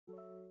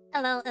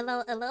Hello,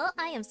 hello, hello,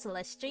 I am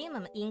Celest Stream.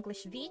 I'm an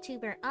English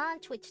VTuber on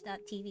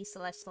Twitch.tv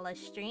Celest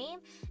Stream.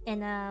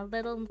 And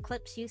little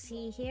clips you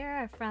see here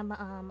are from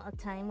a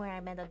time where I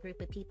met a group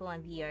of people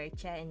on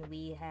VRChat and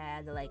we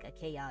had like a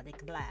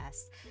chaotic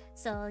blast.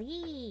 So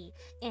yee!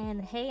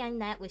 And hey, I'm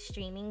Nat was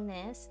streaming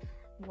this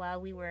while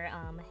we were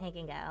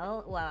hanging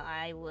out while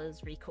I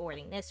was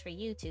recording this for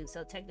YouTube.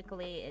 So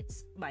technically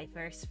it's my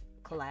first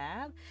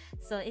collab.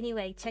 So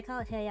anyway, check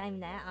out Hey I'm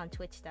Nat on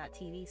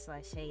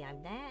twitch.tv/Hey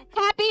I'm Nat.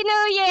 Happy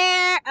New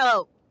Year!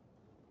 Oh.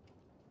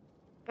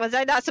 Was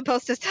I not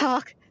supposed to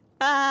talk?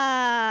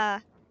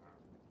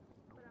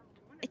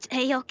 It's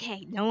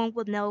A-okay. No one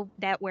will know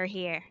that we're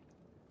here.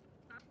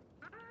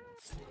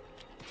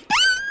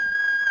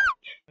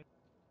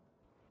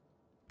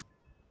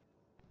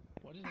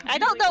 I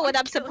don't know what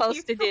I'm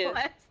supposed to do.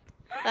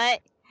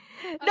 But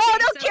no,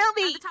 don't kill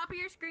me! At the top of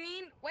your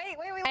screen, wait.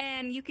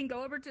 And you can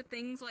go over to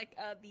things like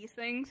these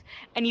things,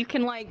 and you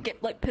can like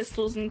get like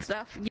pistols and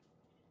stuff.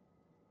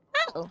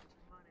 Oh.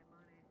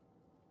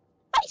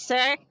 Hi,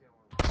 sir.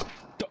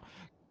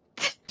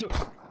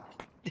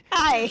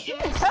 Hi.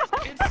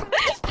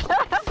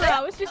 Bro,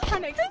 I was just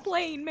trying to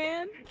explain,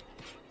 man.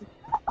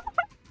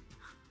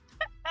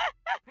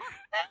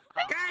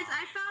 Guys,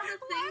 I found a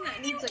thing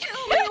that needs a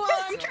kill me while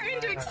I'm trying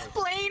to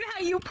explain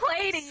how you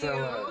play to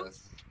you.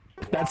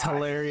 That's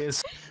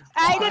hilarious.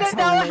 I didn't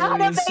know how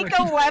to make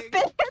a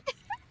weapon.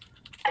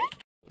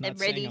 I'm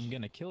ready. I'm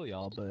gonna kill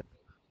y'all, but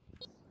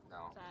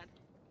No.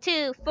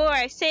 2,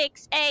 4,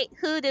 6, 8.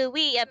 Who do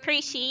we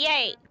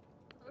appreciate?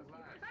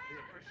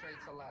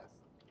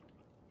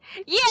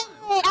 Yay!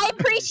 I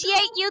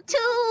appreciate you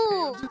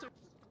too.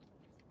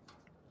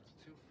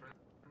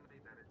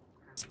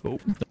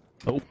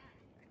 Oh.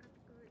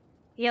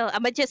 Yo,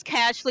 I'ma just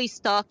casually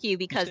stalk you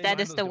because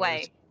that is the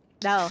way.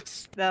 No.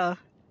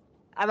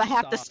 I'ma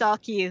have to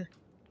stalk you.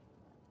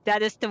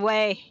 That is the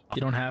way.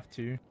 You don't have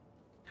to.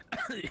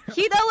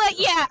 You know what?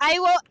 Yeah, I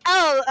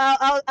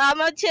will.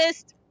 I'ma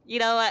just. You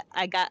know what?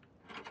 I got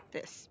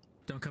this.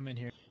 Don't come in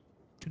here.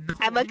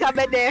 I'ma come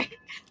in there.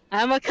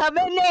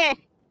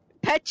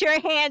 Put your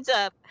hands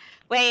up.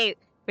 Wait,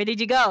 where did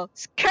you go?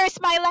 Curse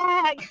my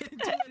lag! I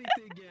didn't do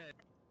anything yet.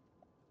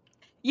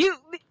 You.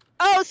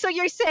 Oh, so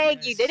you're saying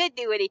you didn't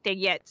do anything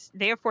yet.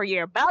 Therefore,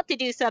 you're about to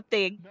do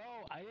something. No,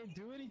 I didn't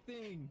do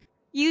anything.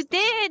 You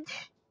did.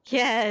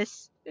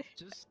 Yes.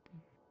 Just.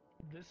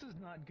 This is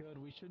not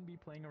good. We shouldn't be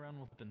playing around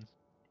with weapons.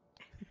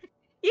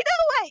 You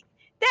know what?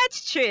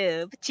 That's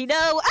true. But you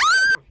know.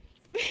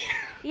 Ah!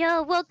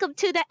 Yo, welcome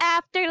to the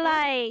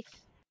afterlife.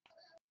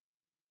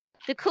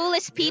 The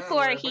coolest people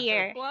are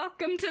here.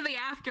 Welcome to the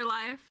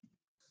afterlife.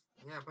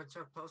 Yeah, a bunch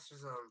of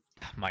posters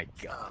of. My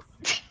God.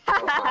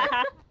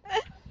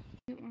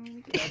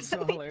 That's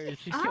so hilarious.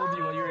 She killed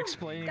you while you were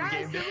explaining the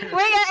game. Wait,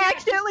 I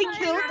accidentally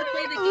killed to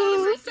play the game.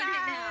 Ooh. I get it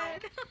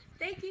now.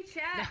 Thank you,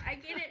 chat. I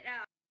get it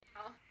now.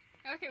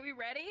 Okay, we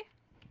ready?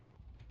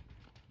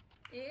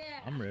 Yeah.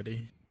 I'm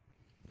ready.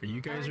 Are you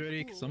guys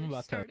ready? Because I'm about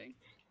to. Starting.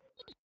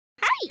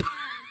 Hi. Good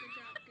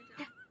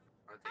job.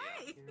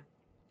 Hi.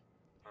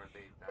 Are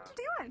they What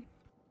you doing?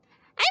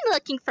 I'm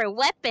looking for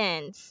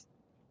weapons.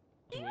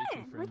 Way too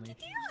What friendly. you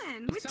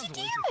doing? It What sounds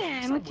you way too-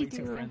 doing? sounds What way you too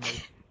doing?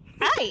 friendly.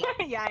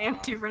 Hi. Yeah, I am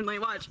too friendly.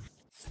 Watch.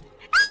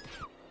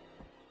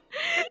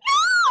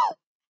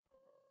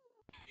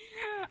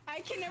 I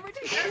can never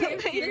take this game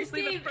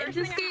seriously. The first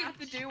thing I have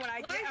to do when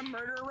I get a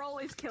murder roll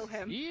is kill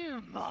him.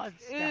 You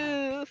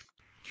monster! Oof.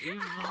 You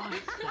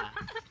monster!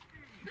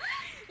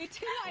 It's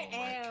who I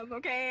am,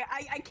 okay?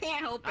 I can't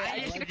help it. I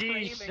just get a Geez,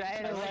 craving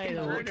straight for away, fucking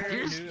the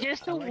murder.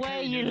 just the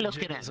way you're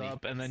looking at me.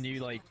 Up and then you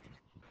like,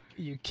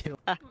 you kill.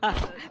 I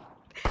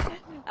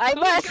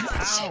must.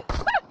 Ow.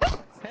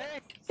 Hey.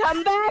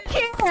 Come back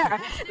here.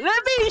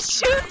 Let me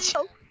shoot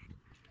you.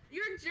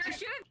 You're a jerk.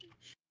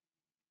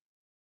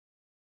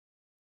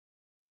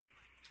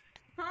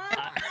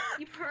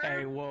 You perv.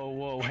 Hey,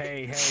 whoa,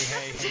 hey. You're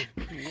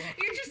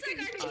just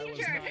like our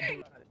teacher.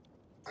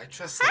 I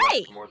trust Hi.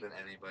 Celeste more than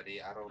anybody.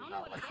 I don't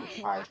know like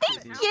five.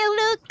 Thank you,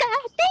 Luca.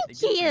 Thank They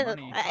give you. you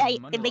money,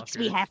 money It makes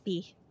me locker.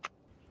 happy.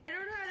 I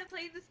don't know how to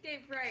play this game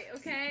right, You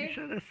okay?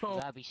 should have saw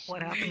That'd be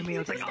what happened to me. I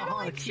was like, Just gotta, oh,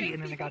 like, it's shoot cheating,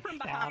 and I people got from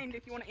stabbed. behind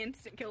if you want to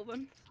instant kill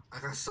them. I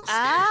got so scared.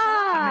 I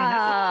mean,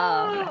 that's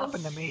Ah. what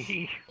happened to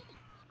me.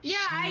 Yeah,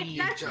 I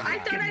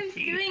thought I was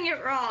doing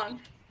it wrong.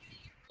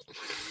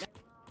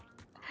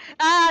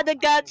 Ah, the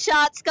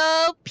gunshots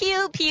go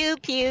pew pew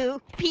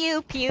pew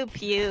pew pew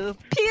pew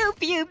pew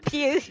pew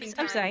pew.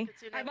 I'm sorry.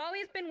 I've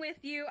always been with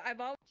you. I've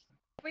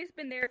always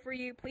been there for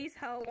you. Please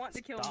help. Want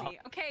to kill me?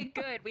 Okay,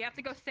 good. We have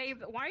to go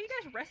save. Why are you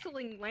guys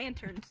wrestling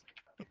lanterns?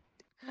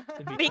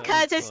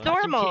 Because it's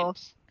normal.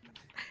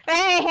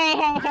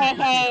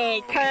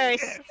 Hey,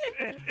 curse.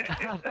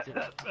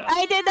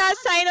 I did not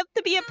sign up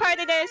to be a part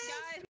of this.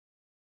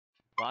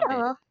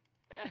 Oh.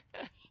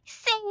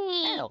 Say,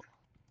 Hell.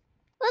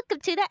 welcome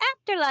to the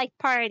afterlife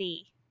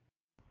party.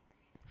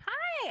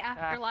 Hi,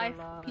 afterlife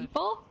Afterlife.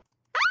 people.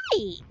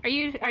 Hi.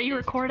 Are you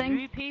recording?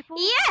 Three people?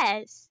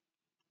 Yes.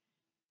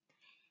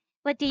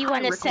 What do you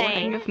want to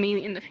Recording say? of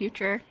me in the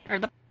future, or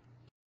the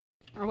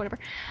or whatever.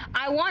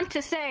 I want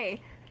to say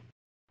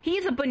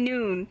he's a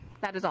banoon.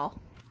 That is all.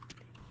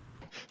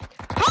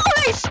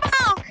 Holy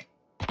smoke!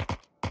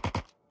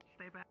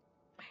 Stay back.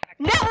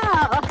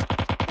 No!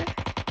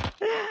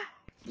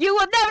 You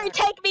will never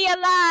take me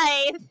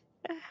alive!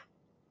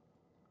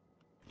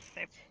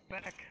 Stay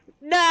back.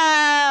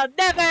 No!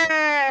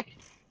 Never!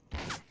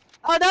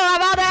 Oh no,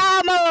 I'm out of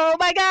ammo! Oh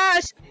my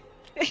gosh!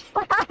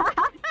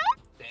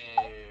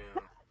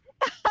 Damn.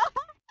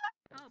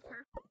 Oh,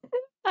 perfect.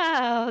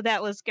 Oh,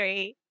 that was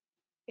great.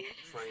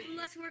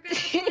 Look, we're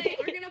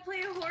gonna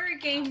play a horror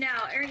game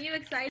now. Aren't you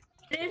excited?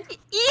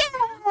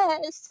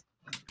 Yes!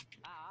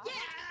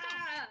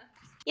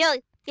 Yeah!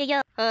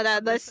 Yo. Hold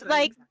on, let's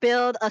like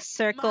build a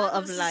circle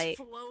of light.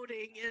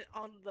 Floating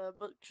on the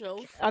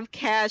bookshelf. I'm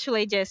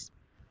casually just.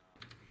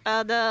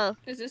 Oh no.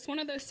 Is this one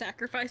of those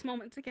sacrifice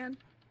moments again?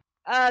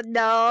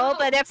 No,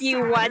 but if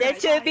you want it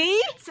to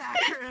be.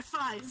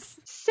 Sacrifice.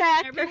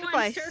 Everyone,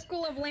 Sacrifice.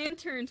 circle of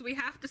lanterns. We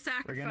have to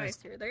sacrifice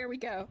here. There we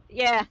go.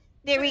 Yeah,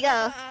 there we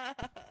go.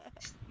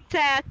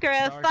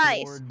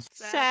 Sacrifice.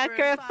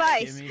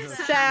 Sacrifice.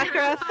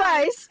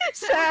 Sacrifice.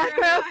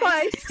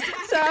 Sacrifice.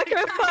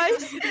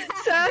 Sacrifice.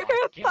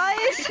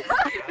 Sacrifice.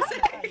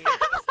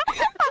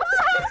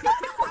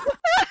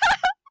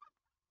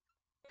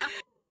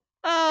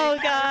 Oh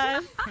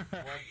god.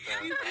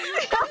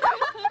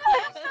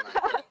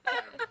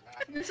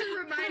 This is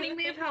reminding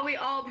me of how we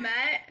all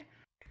met. Oh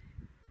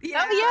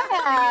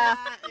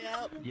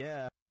Yep.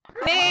 Yeah.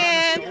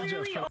 Man.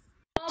 Literally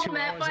all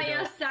met by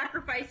us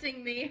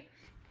sacrificing me.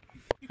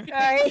 Sorry.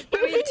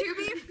 I mean, to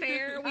be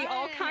fair, we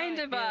all kind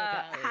of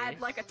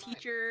had like a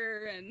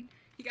teacher, and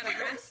he got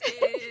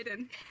arrested,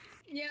 and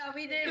Yeah,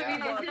 we did.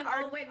 Yeah. We did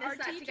all witness our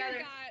that teacher together.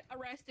 got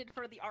arrested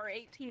for the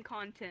R18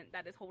 content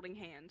that is holding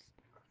hands.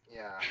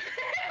 Yeah.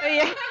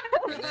 Yeah.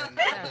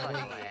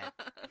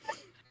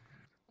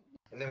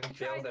 And then we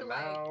Tried bailed to him like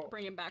out.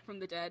 bring him back from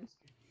the dead.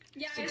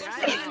 Yeah, I Yeah, was I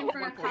standing in know.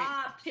 front of One point.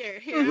 cops. Here,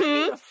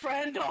 Mhm. be a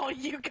friend, all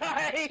you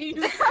guys.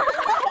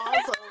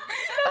 Awesome.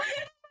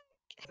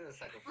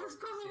 Let's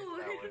go.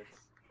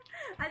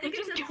 I think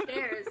it's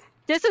upstairs.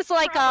 This is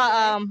like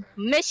a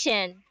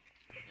mission.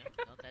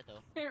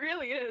 It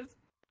really is.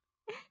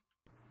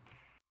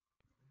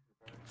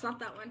 It's not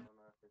that one.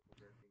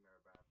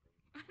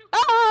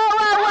 Oh,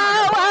 whoa,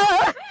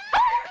 whoa, whoa.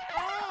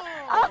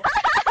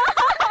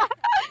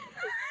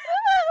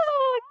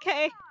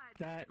 Okay.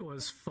 That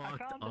was fucked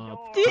found the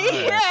up. door.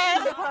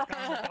 Yeah.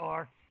 Found the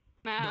door.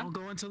 Nah. Don't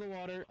go into the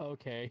water.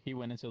 Okay, he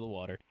went into the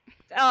water.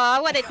 Oh,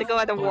 I wanted to go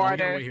in the Hold on, we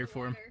gotta water. wait here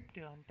for him.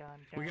 Dun, dun,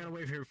 We dun. gotta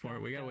wait here for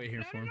it. We gotta wait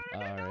here for him.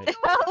 Alright.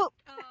 Oh,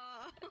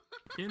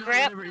 You know,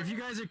 Rip. whatever. If you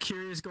guys are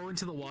curious, go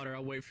into the water.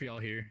 I'll wait for y'all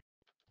here.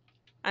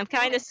 I'm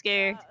kind of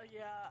scared.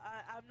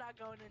 I'm not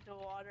going into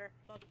water.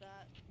 Fuck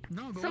that.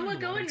 No, go Someone in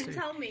the go water, in it's and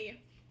safe. tell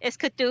me. Is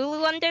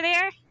Cthulhu under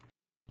there?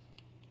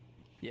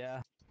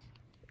 Yeah.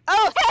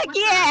 Oh, heck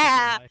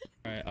yeah!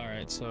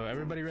 Alright, so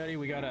everybody ready?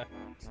 We gotta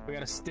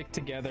stick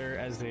together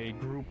as a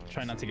group,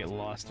 try not to get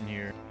lost in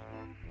here.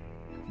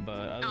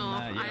 But other Oh, than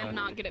that, yeah. I am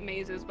not good at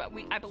mazes, but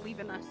I believe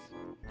in us.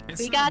 It's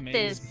We not got a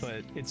maze, this.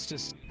 but it's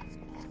just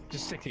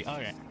stick together.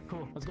 Alright,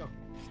 cool, let's go.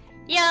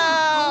 Yo!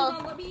 Hold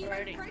on, let me eat my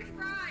Ready. french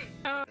fry.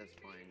 That's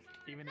fine.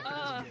 Even if it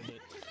doesn't get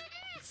it.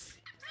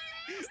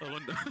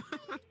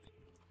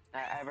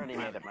 I've already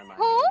made up my mind.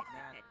 Who?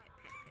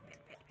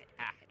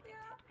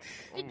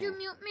 Did you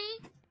mute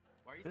me?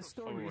 This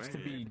store used to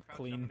be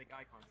clean,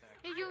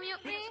 Did you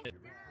mute me?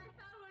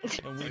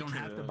 and we don't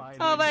have to buy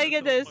Oh them. my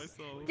goodness.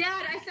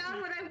 Dad, I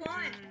found what I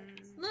want.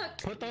 Look.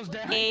 Put those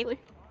down. Okay.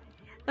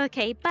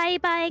 Okay, bye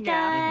bye,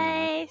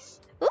 Yeah. guys.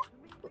 Ooh.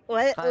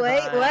 What? Bye Wait,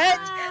 bye. what?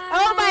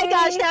 Oh my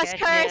gosh, that's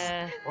Gotcha. cursed.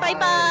 Bye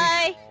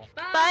bye.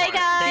 Bye, Thank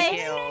guys.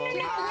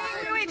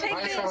 you. Wait, take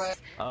Bye, this.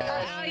 Celeste.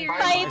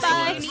 Bye,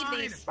 bye. You need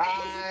these.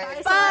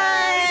 Bye.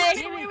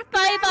 Bye.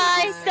 Bye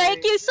bye.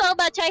 Thank you so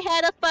much. I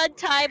had a fun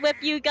time with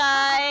you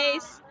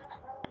guys.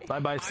 Bye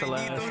bye,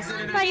 Celeste.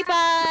 Bye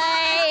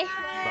bye.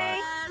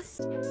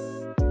 Bye.